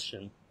 good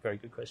question. Very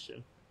good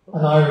question.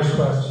 An Irish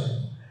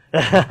question.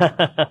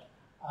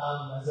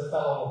 As a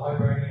fellow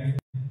Hibernian,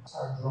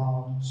 are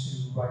drawn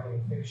to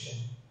writing fiction,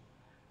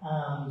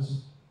 and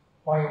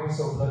why are we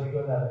so bloody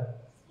good at it?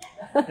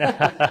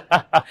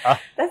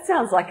 That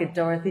sounds like a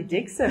Dorothy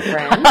Dixon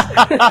friend.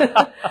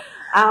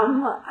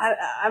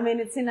 I mean,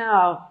 it's in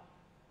our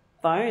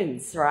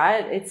bones,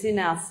 right? It's in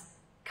our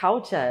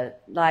culture.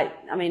 Like,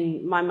 I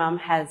mean, my mum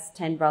has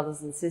 10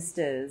 brothers and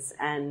sisters,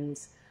 and,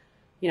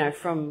 you know,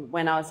 from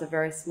when I was a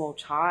very small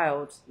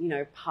child, you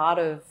know, part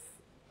of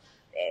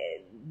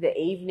the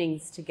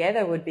evenings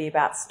together would be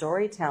about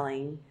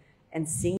storytelling and singing.